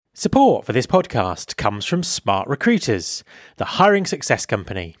Support for this podcast comes from Smart Recruiters, the hiring success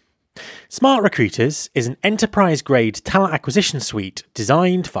company. Smart Recruiters is an enterprise-grade talent acquisition suite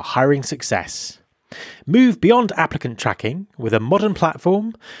designed for hiring success. Move beyond applicant tracking with a modern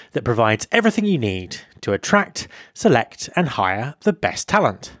platform that provides everything you need to attract, select, and hire the best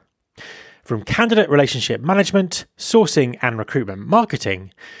talent. From candidate relationship management, sourcing and recruitment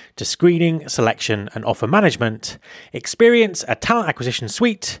marketing, to screening, selection and offer management, experience a talent acquisition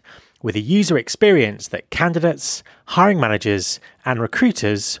suite with a user experience that candidates, hiring managers and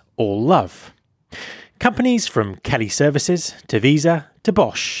recruiters all love. Companies from Kelly Services to Visa to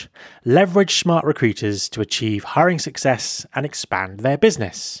Bosch leverage Smart Recruiters to achieve hiring success and expand their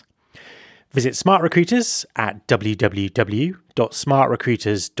business. Visit Smart Recruiters at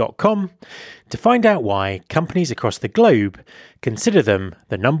www.smartrecruiters.com to find out why companies across the globe consider them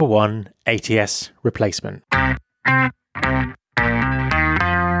the number one ATS replacement.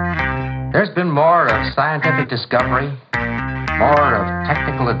 There's been more of scientific discovery, more of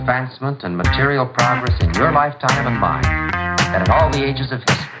technical advancement and material progress in your lifetime and mine than in all the ages of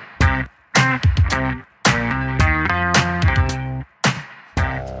history.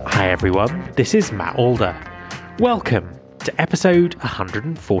 Hi everyone, this is Matt Alder. Welcome to episode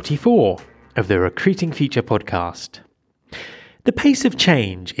 144 of the Recruiting Future podcast. The pace of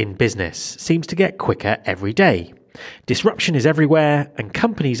change in business seems to get quicker every day. Disruption is everywhere and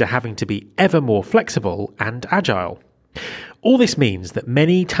companies are having to be ever more flexible and agile. All this means that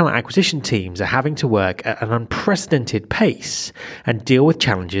many talent acquisition teams are having to work at an unprecedented pace and deal with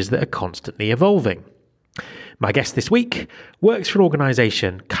challenges that are constantly evolving. My guest this week works for an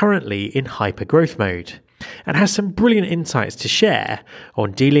organisation currently in hyper-growth mode and has some brilliant insights to share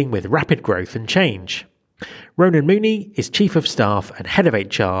on dealing with rapid growth and change. Ronan Mooney is Chief of Staff and Head of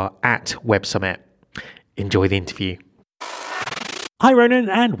HR at Web Summit. Enjoy the interview. Hi Ronan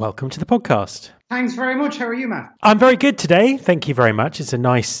and welcome to the podcast. Thanks very much. How are you, Matt? I'm very good today. Thank you very much. It's a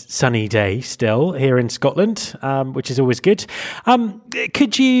nice sunny day still here in Scotland, which is always good.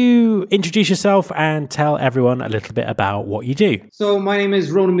 Could you introduce yourself and tell everyone a little bit about what you do? So my name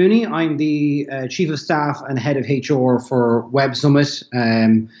is Ronan Mooney. I'm the Chief of Staff and Head of HR for Web Summit.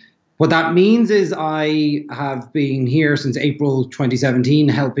 What that means is I have been here since April 2017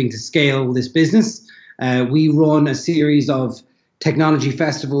 helping to scale this business. We run a series of technology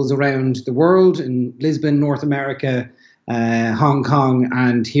festivals around the world in Lisbon, North America, Hong Kong,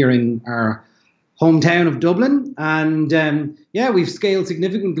 and here in our hometown of Dublin. And we've scaled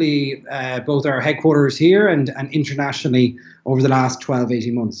significantly both our headquarters here and internationally over the last 12,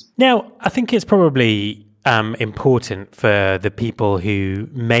 18 months. Now, I think it's probably important for the people who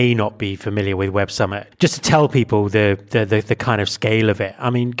may not be familiar with Web Summit, just to tell people the kind of scale of it. I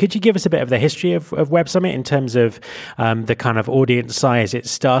mean, could you give us a bit of the history of Web Summit in terms of the kind of audience size it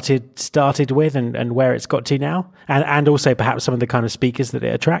started with and where it's got to now, and also perhaps some of the kind of speakers that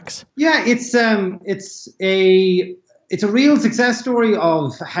it attracts? Yeah, it's a real success story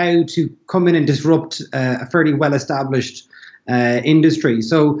of how to come in and disrupt a fairly well-established industry.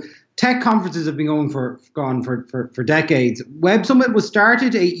 So tech conferences have been going for decades. Web Summit was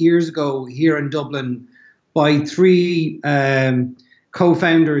started 8 years ago here in Dublin by three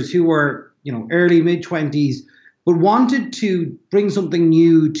co-founders who were, early mid-20s, but wanted to bring something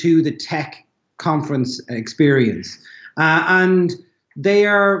new to the tech conference experience. And they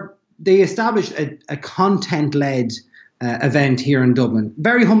established a content-led event here in Dublin.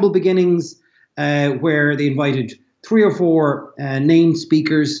 Very humble beginnings, where they invited 3 or 4 named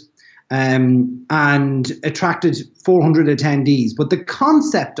speakers. And attracted 400 attendees. But the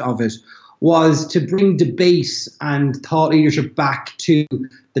concept of it was to bring debate and thought leadership back to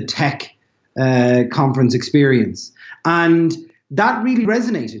the tech conference experience. And that really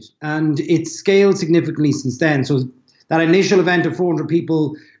resonated. And it's scaled significantly since then. So that initial event of 400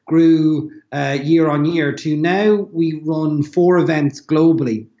 people grew year on year to now we run 4 events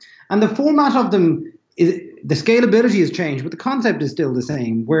globally. And the format of them the scalability has changed, but the concept is still the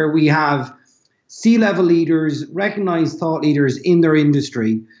same, where we have C-level leaders, recognized thought leaders in their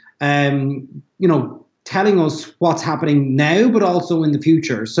industry, telling us what's happening now, but also in the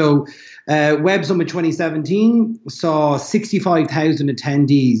future. So Web Summit 2017 saw 65,000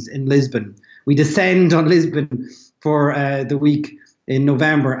 attendees in Lisbon. We descend on Lisbon for the week in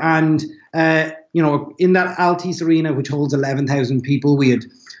November. And, in that Altice Arena, which holds 11,000 people, we had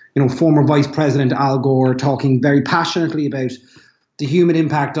former Vice President Al Gore talking very passionately about the human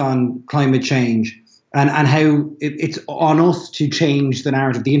impact on climate change and how it's on us to change the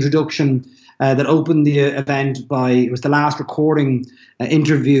narrative. The introduction that opened the event it was the last recording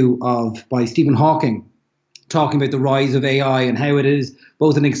interview by Stephen Hawking talking about the rise of AI and how it is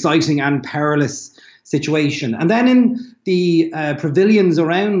both an exciting and perilous situation. And then in the pavilions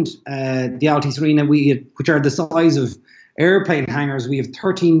around the Altice Arena, which are the size of airplane hangars, we have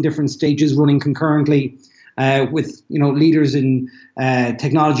 13 different stages running concurrently with leaders in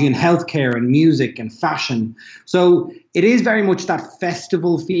technology and healthcare and music and fashion. So it is very much that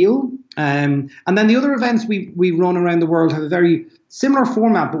festival feel. And then the other events we run around the world have a very similar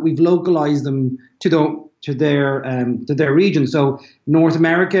format, but we've localized them to their region. So North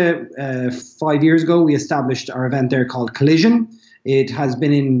America, 5 years ago, we established our event there called Collision. It has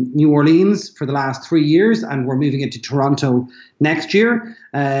been in New Orleans for the last 3 years, and we're moving it to Toronto next year.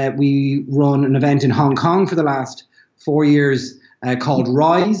 We run an event in Hong Kong for the last 4 years called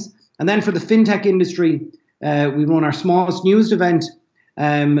Rise. And then for the fintech industry, we run our smallest, newest event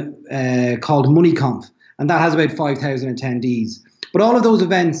called MoneyConf, and that has about 5,000 attendees. But all of those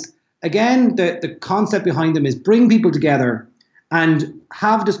events, again, the concept behind them is bring people together and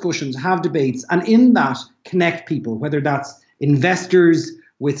have discussions, have debates, and in that connect people, whether that's investors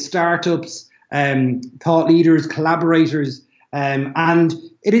with startups, thought leaders, collaborators, and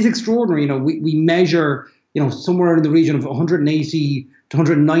it is extraordinary. We measure, somewhere in the region of 180 to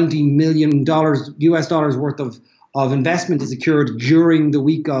 190 million US dollars worth of investment is secured during the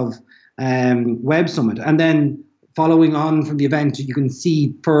week of Web Summit, and then following on from the event, you can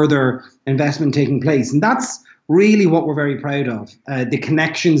see further investment taking place, and that's really what we're very proud of: the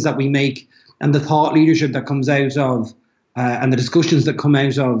connections that we make and the thought leadership that comes out of. And the discussions that come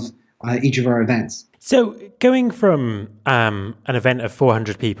out of each of our events. So going from an event of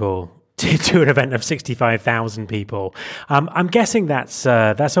 400 people to an event of 65,000 people, I'm guessing that's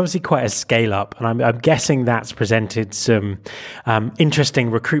obviously quite a scale up, and I'm guessing that's presented some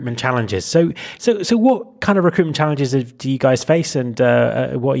interesting recruitment challenges. So what kind of recruitment challenges do you guys face, and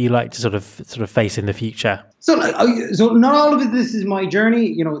what you like to sort of face in the future? So not all of this is my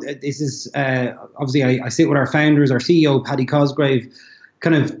journey. This is obviously I sit with our founders, our CEO Paddy Cosgrave,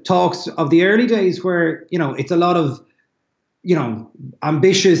 kind of talks of the early days where it's a lot of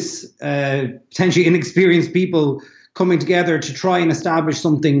ambitious, potentially inexperienced people coming together to try and establish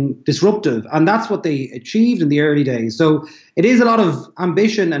something disruptive, and that's what they achieved in the early days. So it is a lot of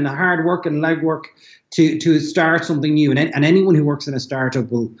ambition and hard work and legwork to start something new, and anyone who works in a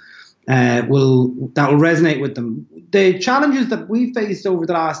startup will resonate with them. The challenges that we faced over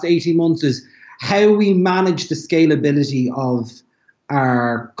the last 18 months is how we manage the scalability of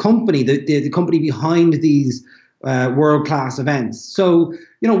our company, the company behind these world-class events. So,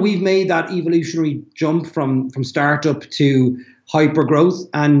 we've made that evolutionary jump from startup to hyper growth,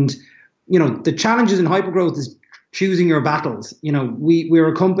 and the challenges in hyper growth is choosing your battles. We're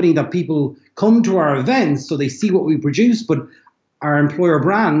a company that people come to our events so they see what we produce, but our employer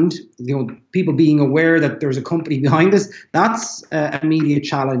brand, people being aware that there's a company behind this, that's an immediate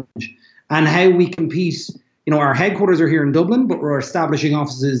challenge. And how we compete, our headquarters are here in Dublin, but we're establishing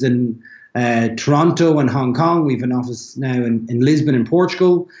offices in Toronto and Hong Kong. We have an office now in Lisbon in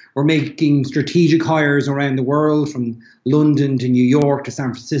Portugal. We're making strategic hires around the world, from London to New York to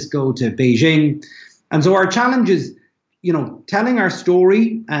San Francisco to Beijing. And so our challenge is, telling our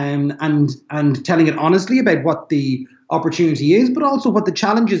story and telling it honestly about what the opportunity is, but also what the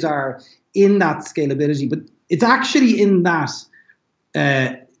challenges are in that scalability. But it's actually in that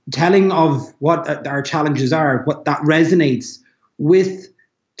telling of what our challenges are, what that resonates with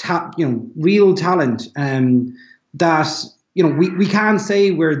real talent, that we can't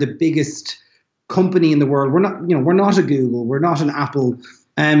say we're the biggest company in the world. We're not a Google, we're not an Apple,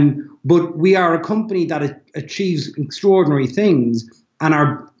 but we are a company that achieves extraordinary things, and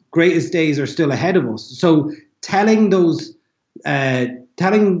our greatest days are still ahead of us. So telling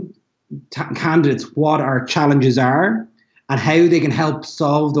candidates what our challenges are and how they can help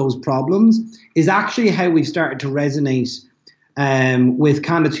solve those problems is actually how we've started to resonate with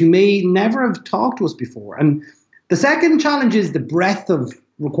candidates who may never have talked to us before. And the second challenge is the breadth of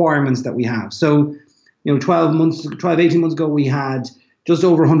requirements that we have. So, 18 months ago, we had just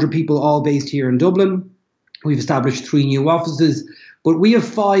over 100 people all based here in Dublin. We've established 3 new offices, but we have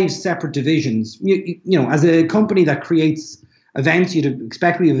 5 separate divisions. As a company that creates events, you'd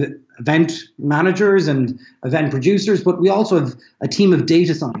expect we have event managers and event producers, but we also have a team of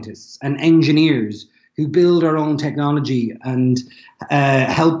data scientists and engineers who build our own technology and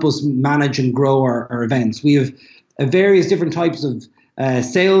help us manage and grow our events. We have various different types of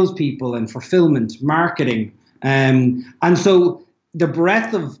salespeople and fulfillment, marketing, and so the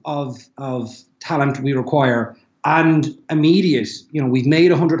breadth of talent we require and immediate. We've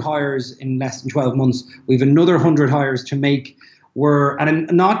made 100 hires in less than 12 months. We've another 100 hires to make. We're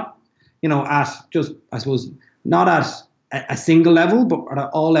not, at just, I suppose, not at a single level, but at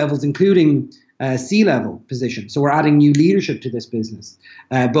all levels, including C-level positions. So we're adding new leadership to this business,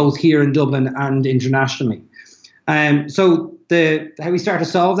 both here in Dublin and internationally. So how we start to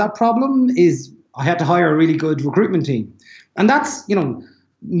solve that problem is I had to hire a really good recruitment team. And that's,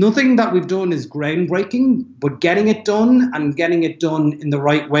 nothing that we've done is groundbreaking, but getting it done and getting it done in the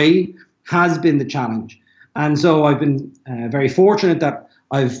right way has been the challenge. And so I've been very fortunate that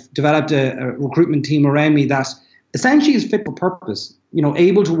I've developed a recruitment team around me that essentially is fit for purpose,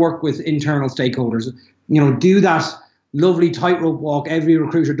 able to work with internal stakeholders, do that lovely tightrope walk every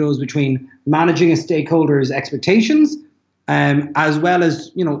recruiter does between managing a stakeholder's expectations, as well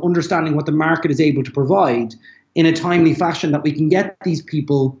as, understanding what the market is able to provide in a timely fashion, that we can get these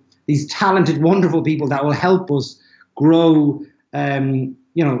people, these talented, wonderful people that will help us grow,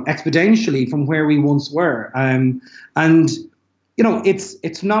 exponentially from where we once were.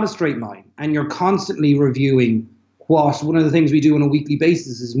 It's not a straight line, and you're constantly reviewing one of the things we do on a weekly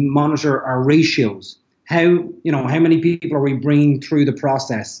basis is monitor our ratios. How many people are we bringing through the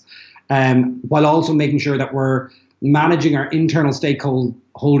process, while also making sure that we're managing our internal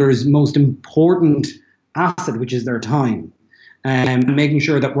stakeholders' most important asset, which is their time, and making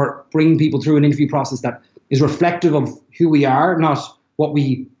sure that we're bringing people through an interview process that is reflective of who we are, not what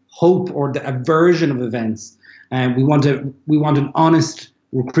we hope or a version of events. We want an honest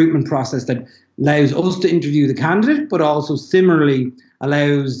recruitment process that allows us to interview the candidate, but also similarly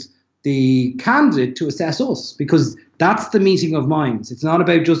allows the candidate to assess us, because that's the meeting of minds. It's not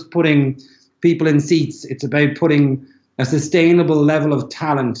about just putting people in seats. It's about putting a sustainable level of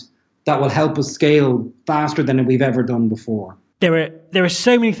talent that will help us scale faster than we've ever done before. There are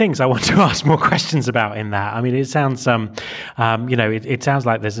so many things I want to ask more questions about in that. I mean, it sounds, it sounds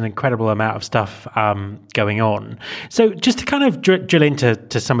like there's an incredible amount of stuff going on. So just to kind of drill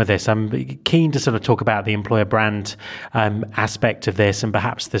into some of this, I'm keen to sort of talk about the employer brand aspect of this, and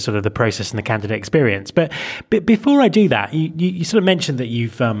perhaps the sort of the process and the candidate experience. But before I do that, you sort of mentioned that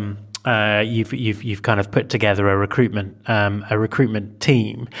you've kind of put together a recruitment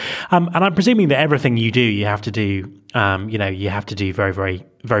team, and I'm presuming that everything you do, you have to do. You have to do very, very,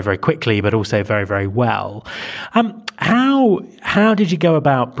 very, very quickly, but also very, very well. How did you go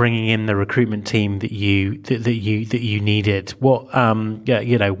about bringing in the recruitment team that you needed? What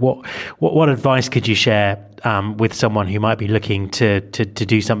advice could you share with someone who might be looking to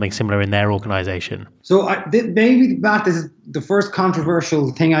do something similar in their organisation? So maybe that is the first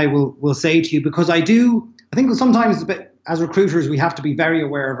controversial thing I will say to you, because I think sometimes as recruiters we have to be very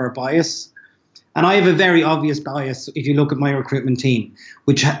aware of our bias. And I have a very obvious bias if you look at my recruitment team,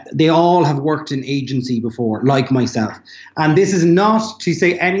 which they all have worked in agency before, like myself. And this is not to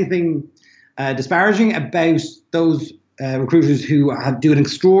say anything disparaging about those recruiters who do an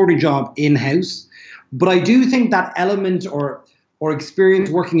extraordinary job in-house. But I do think that element or experience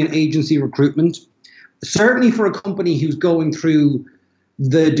working in agency recruitment, certainly for a company who's going through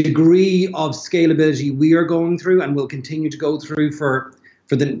the degree of scalability we are going through and will continue to go through for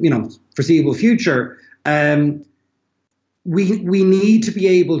the foreseeable future, we need to be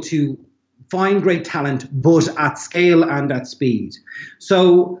able to find great talent, but at scale and at speed.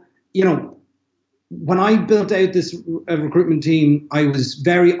 So, when I built out this recruitment team, I was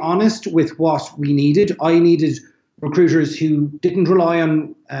very honest with what we needed. I needed recruiters who didn't rely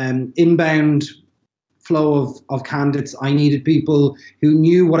on inbound flow of candidates. I needed people who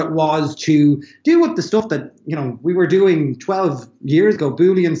knew what it was to deal with the stuff that we were doing 12 years ago,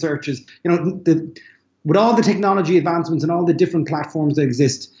 Boolean searches. With all the technology advancements and all the different platforms that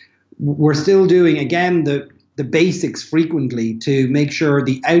exist, we're still doing again the basics frequently to make sure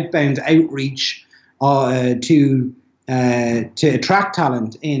the outbound outreach to attract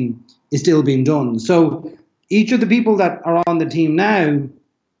talent in is still being done. So each of the people that are on the team now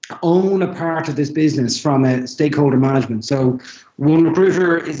own a part of this business from a stakeholder management. So one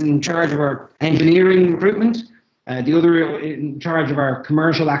recruiter is in charge of our engineering recruitment, the other in charge of our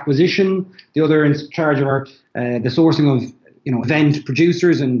commercial acquisition, the other in charge of our the sourcing of event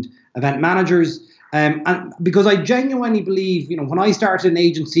producers and event managers. And because I genuinely believe, when I started an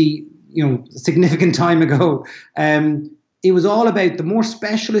agency, a significant time ago, it was all about the more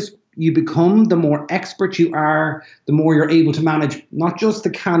specialist you become, the more expert you are, the more you're able to manage not just the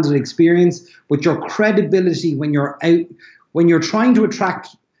candidate experience, but your credibility when you're trying to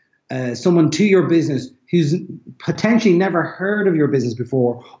attract someone to your business who's potentially never heard of your business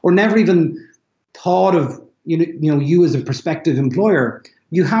before or never even thought of you as a prospective employer.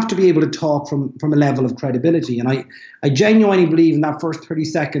 You have to be able to talk from a level of credibility. And I genuinely believe in that first 30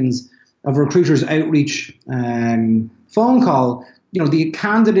 seconds of a recruiter's outreach phone call, the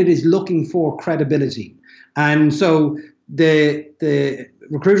candidate is looking for credibility. And so the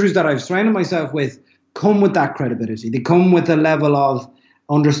recruiters that I've surrounded myself with come with that credibility. They come with a level of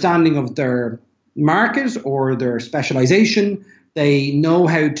understanding of their market or their specialization. They know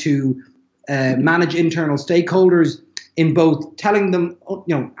how to manage internal stakeholders in both telling them,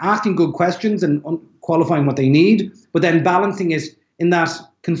 asking good questions and qualifying what they need, but then balancing it in that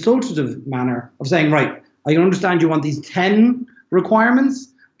consultative manner of saying, right, I understand you want these 10 requirements,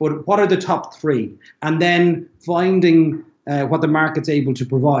 but what are the top 3? And then finding what the market's able to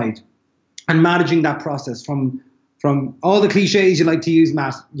provide and managing that process from all the cliches you like to use,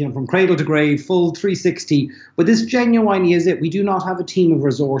 Matt, from cradle to grave, full 360. But this genuinely is it. We do not have a team of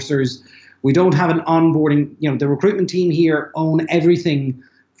resourcers. We don't have an onboarding. The recruitment team here own everything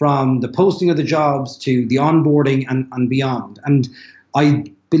from the posting of the jobs to the onboarding and beyond. And I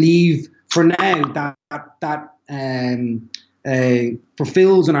believe for now that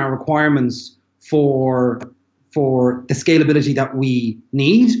fulfills on our requirements for the scalability that we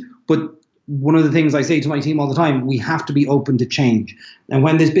need. But one of the things I say to my team all the time, we have to be open to change. And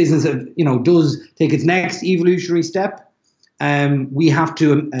when this business, does take its next evolutionary step, we have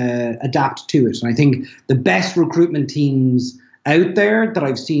to adapt to it. And I think the best recruitment teams out there that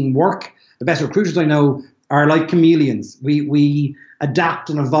I've seen work, the best recruiters I know, are like chameleons. We adapt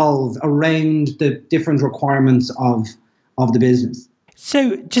and evolve around the different requirements of the business.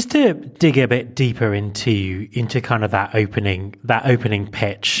 So just to dig a bit deeper into kind of that opening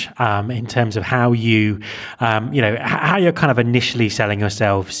pitch, in terms of how you, how you're kind of initially selling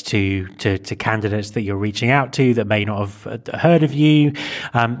yourselves to candidates that you're reaching out to that may not have heard of you.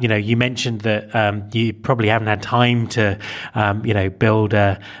 You mentioned that you probably haven't had time to, build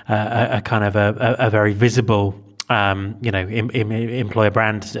a kind of a very visible employer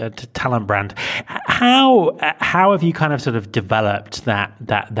brand, talent brand. How have you kind of sort of developed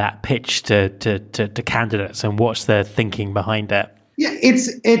that pitch to candidates, and what's the thinking behind it? Yeah,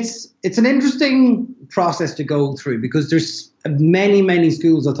 it's an interesting process to go through because there's many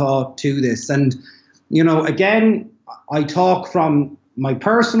schools of thought to this, and again, I talk from my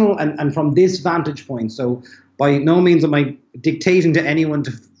personal and from this vantage point. So by no means am I dictating to anyone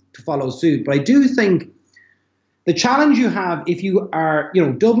to follow suit, but I do think the challenge you have if you are,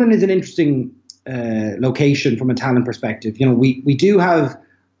 Dublin is an interesting location from a talent perspective. We do have,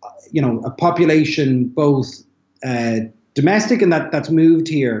 a population both domestic and that's moved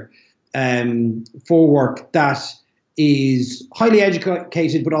here for work that is highly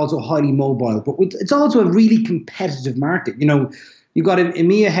educated but also highly mobile. But it's also a really competitive market. You've got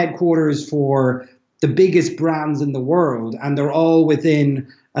EMEA headquarters for the biggest brands in the world, and they're all within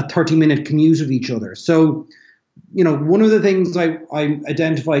a 30-minute commute of each other. So one of the things I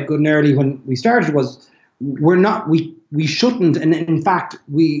identified good and early when we started was we shouldn't, and in fact,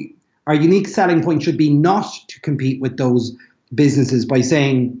 our unique selling point should be not to compete with those businesses by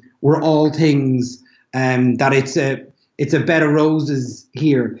saying we're all things, that it's a bed of roses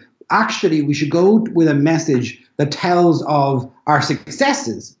here. Actually, we should go with a message that tells of our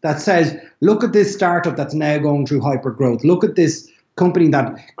successes, that says, look at this startup that's now going through hyper growth. Look at this company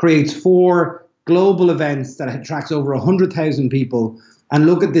that creates 4 global events that attracts over 100,000 people, and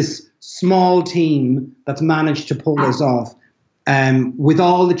look at this small team that's managed to pull this off, with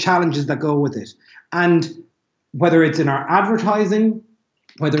all the challenges that go with it. And whether it's in our advertising,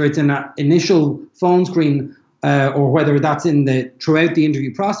 whether it's in our initial phone screen, or whether that's throughout the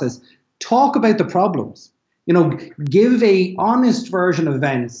interview process, talk about the problems. Give a honest version of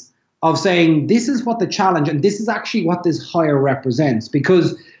events of saying this is what the challenge, and this is actually what this hire represents.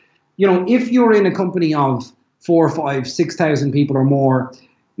 Because if you're in a company of 4,000, 5,000, 6,000 people or more,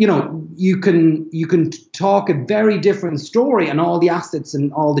 you can talk a very different story and all the assets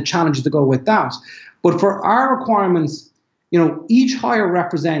and all the challenges that go with that. But for our requirements, each hire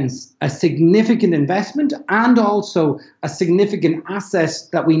represents a significant investment and also a significant asset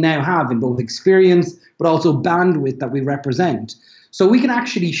that we now have in both experience, but also bandwidth that we represent. So we can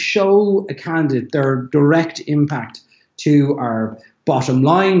actually show a candidate their direct impact to our bottom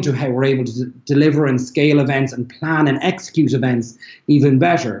line, to how we're able to deliver and scale events and plan and execute events even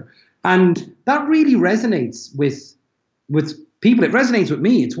better. And that really resonates with people. It resonates with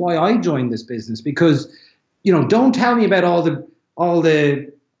me. It's why I joined this business, because, don't tell me about all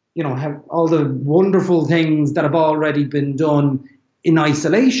the wonderful things that have already been done in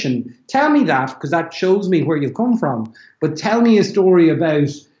isolation. Tell me that, because that shows me where you've come from. But tell me a story about,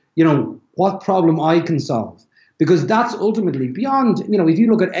 what problem I can solve. Because that's ultimately beyond, if you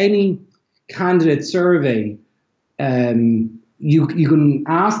look at any candidate survey, you can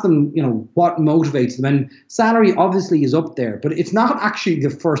ask them, what motivates them. And salary obviously is up there, but it's not actually the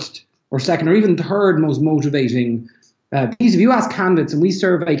first or second or even third most motivating piece. If you ask candidates, and we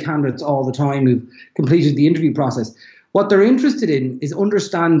survey candidates all the time who've completed the interview process, what they're interested in is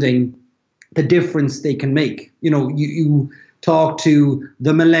understanding the difference they can make. You talk to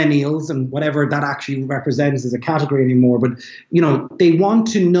the millennials and whatever that actually represents as a category anymore, but they want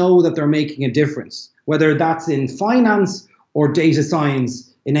to know that they're making a difference, whether that's in finance or data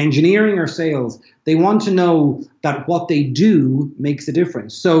science, in engineering or sales. They want to know that what they do makes a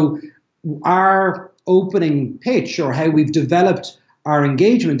difference. So our opening pitch, or how we've developed our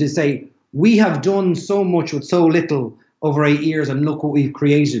engagement, is say, we have done so much with so little over 8 years, and look what we've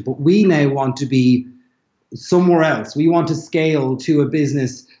created, but we now want to be somewhere else. We want to scale to a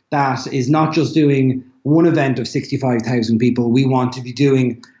business that is not just doing one event of 65,000 people. We want to be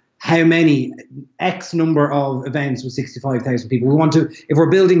doing how many X number of events with 65,000 people. We want to, if we're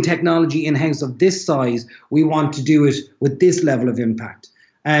building technology in-house of this size, we want to do it with this level of impact.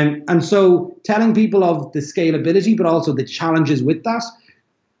 And so telling people of the scalability, but also the challenges with that,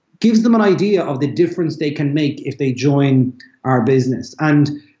 gives them an idea of the difference they can make if they join our business.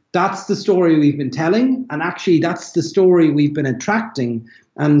 And that's the story we've been telling. And actually, that's the story we've been attracting.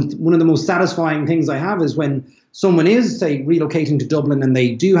 And one of the most satisfying things I have is when someone is, say, relocating to Dublin, and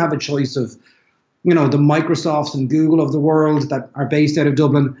they do have a choice of, the Microsofts and Google of the world that are based out of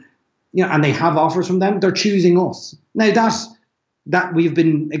Dublin, and they have offers from them, they're choosing us. Now, that we've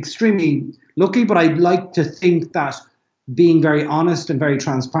been extremely lucky, but I'd like to think that being very honest and very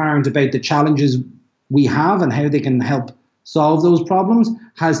transparent about the challenges we have and how they can help solve those problems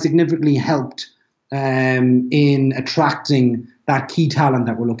has significantly helped in attracting that key talent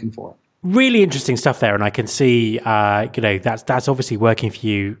that we're looking for. Really interesting stuff there, and I can see, that's obviously working for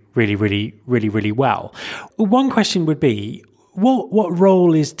you really, really, really, really well. One question would be, what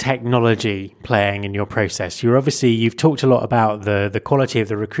role is technology playing in your process? You've talked a lot about the quality of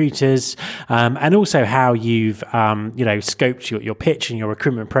the recruiters, and also how you've scoped your pitch and your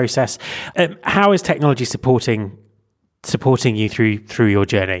recruitment process. How is technology supporting you through your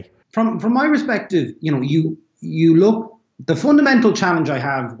journey? From my perspective, you look. The fundamental challenge I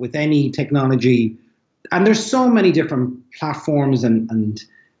have with any technology, and there's so many different platforms and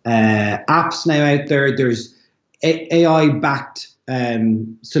apps now out there. There's AI-backed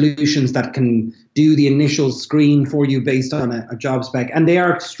solutions that can do the initial screen for you based on a job spec, and they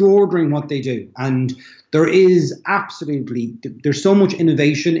are extraordinary in what they do. And there's so much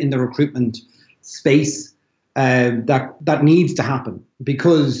innovation in the recruitment space that needs to happen,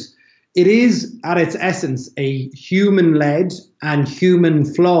 because it is, at its essence, a human-led and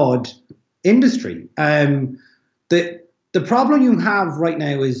human-flawed industry. The problem you have right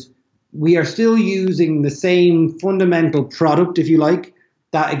now is we are still using the same fundamental product, if you like,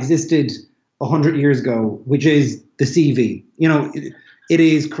 that existed 100 years ago, which is the CV. It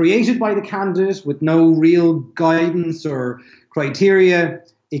is created by the candidate with no real guidance or criteria.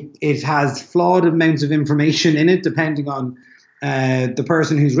 It has flawed amounts of information in it, depending on the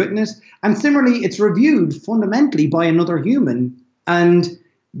person who's written it. And similarly, it's reviewed fundamentally by another human. And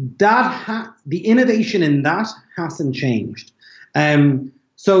the innovation in that hasn't changed.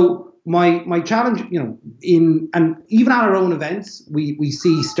 So my challenge, and even at our own events, we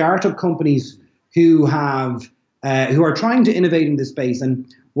see startup companies who are trying to innovate in this space.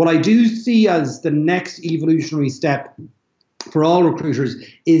 And what I do see as the next evolutionary step for all recruiters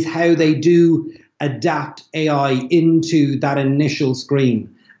is how they do adapt AI into that initial screen,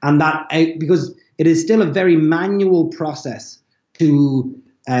 and because it is still a very manual process to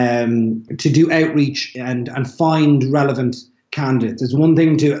do outreach and find relevant candidates. It's one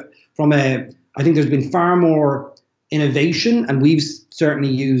thing I think there's been far more innovation, and we've certainly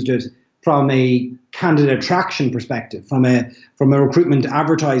used it from a candidate attraction perspective, from a recruitment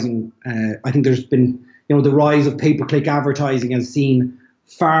advertising. I think there's been, the rise of pay-per-click advertising has seen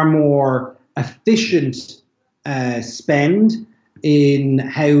far more efficient spend in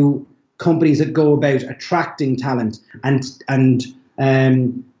how companies that go about attracting talent, and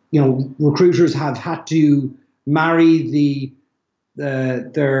recruiters have had to marry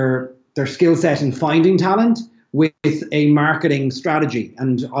their skill set in finding talent with a marketing strategy.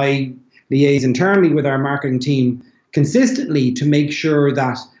 And I liaise internally with our marketing team consistently to make sure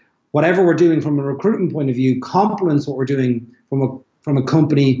that whatever we're doing from a recruitment point of view complements what we're doing from a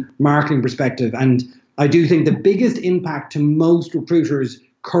company marketing perspective. And I do think the biggest impact to most recruiters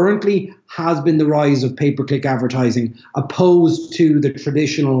currently has been the rise of pay-per-click advertising, opposed to the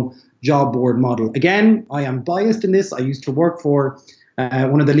traditional job board model. Again, I am biased in this. I used to work for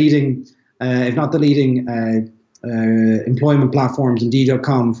one of the leading, if not the leading, employment platforms,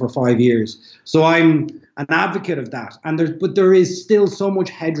 Indeed.com, for 5 years. So I'm an advocate of that. But there is still so much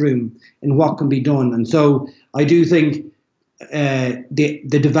headroom in what can be done. And so I do think the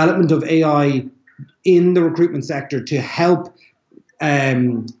development of AI in the recruitment sector to help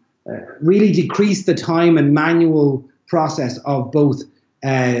really decrease the time and manual process of both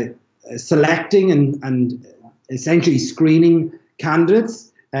selecting and essentially screening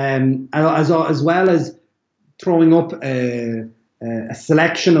candidates, as well as throwing up a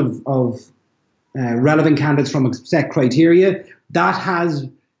selection of relevant candidates from a set criteria. That has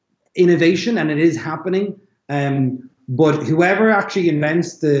innovation, and it is happening. But whoever actually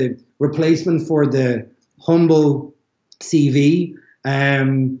invents the replacement for the humble CV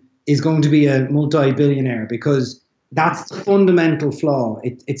is going to be a multi-billionaire, because that's the fundamental flaw.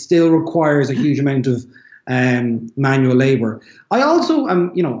 It still requires a huge amount of manual labor. I also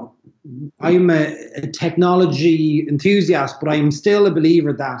am, I'm a technology enthusiast, but I'm still a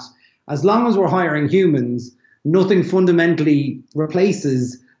believer that as long as we're hiring humans, nothing fundamentally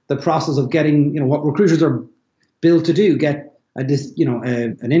replaces the process of getting, what recruiters are built to do: get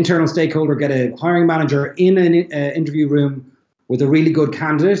an internal stakeholder, get a hiring manager in an interview room with a really good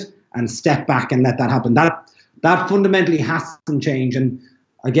candidate, and step back and let that happen. That fundamentally hasn't changed. And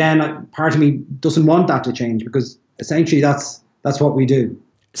again, part of me doesn't want that to change, because essentially that's what we do.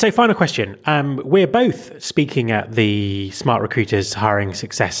 So final question. We're both speaking at the Smart Recruiters Hiring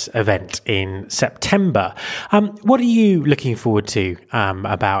Success event in September. What are you looking forward to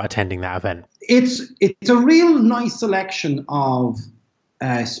about attending that event? It's a real nice selection of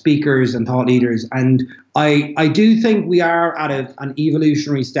speakers and thought leaders. And I do think we are at an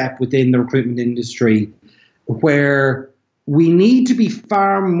evolutionary step within the recruitment industry, where we need to be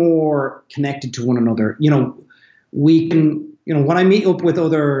far more connected to one another. We can, when I meet up with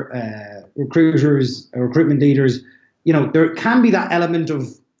other recruiters, recruitment leaders, there can be that element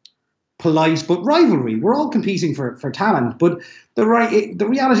of polite but rivalry. We're all competing for talent, but the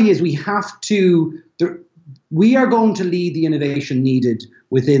reality is we are going to lead the innovation needed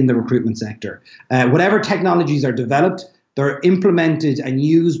within the recruitment sector. Whatever technologies are developed, they're implemented and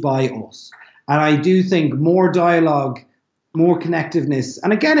used by us. And I do think more dialogue, more connectiveness,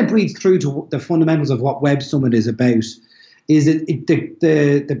 and again, it breeds through to the fundamentals of what Web Summit is about, is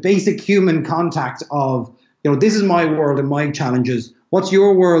the basic human contact of, this is my world and my challenges. What's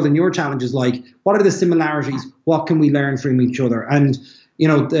your world and your challenges like? What are the similarities? What can we learn from each other? And,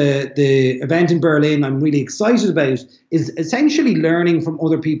 the event in Berlin I'm really excited about is essentially learning from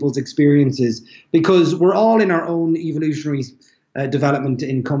other people's experiences, because we're all in our own evolutionary development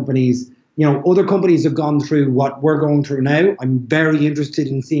in companies. Other companies have gone through what we're going through now. I'm very interested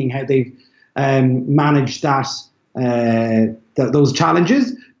in seeing how they've managed those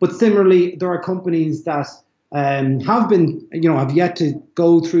challenges. But similarly, there are companies that have yet to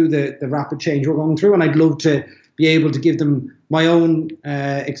go through the rapid change we're going through, and I'd love to be able to give them my own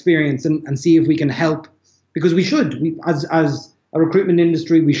experience and see if we can help, because we should. As a recruitment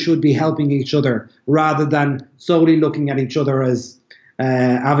industry, we should be helping each other rather than solely looking at each other as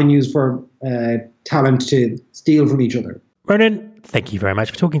avenues for talent to steal from each other. Ronan, thank you very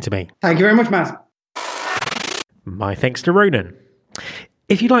much for talking to me. Thank you very much, Matt. My thanks to Ronan.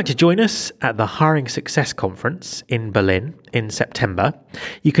 If you'd like to join us at the Hiring Success Conference in Berlin in September,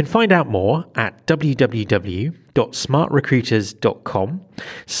 you can find out more at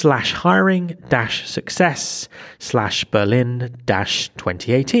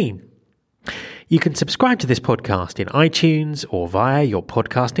www.smartrecruiters.com/hiring-success/Berlin-2018. You can subscribe to this podcast in iTunes or via your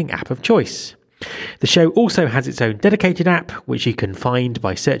podcasting app of choice. The show also has its own dedicated app, which you can find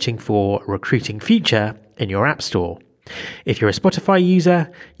by searching for Recruiting Future in your app store. If you're a Spotify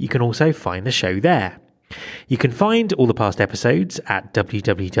user, you can also find the show there. You can find all the past episodes at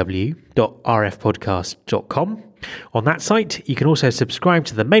www.rfpodcast.com. On that site, you can also subscribe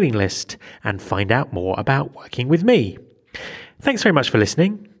to the mailing list and find out more about working with me. Thanks very much for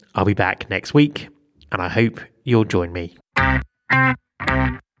listening. I'll be back next week, and I hope you'll join me.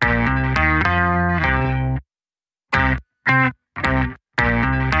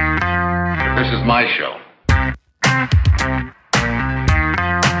 This is my show.